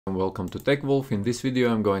Welcome to TechWolf. In this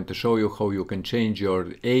video I'm going to show you how you can change your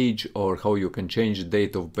age or how you can change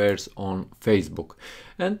date of birth on Facebook.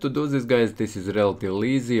 And to do this, guys, this is relatively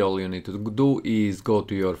easy. All you need to do is go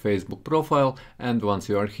to your Facebook profile, and once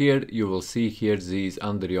you are here you will see here these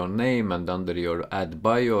under your name and under your add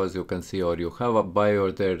bio, as you can see, or you have a bio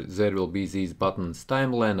there will be these buttons: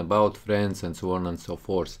 timeline, about, friends, and so on and so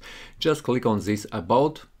forth. Just click on this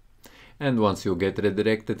about. And once you get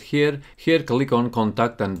redirected here click on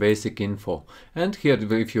contact and basic info. And here,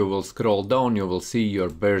 if you will scroll down, you will see your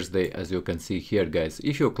birthday, as you can see here, guys.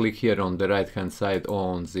 If you click here on the right hand side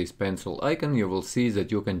on this pencil icon, you will see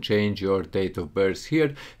that you can change your date of birth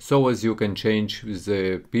here, so as you can change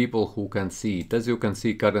the people who can see it. As you can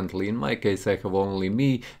see, currently in my case I have only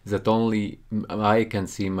me, that only I can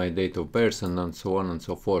see my date of birth, and so on and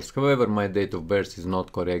so forth. However, my date of birth is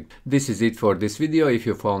not correct. This is it for this video. If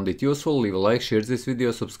you found it useful, leave a like, share this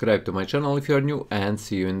video, subscribe to my channel if you are new, and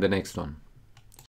see you in the next one.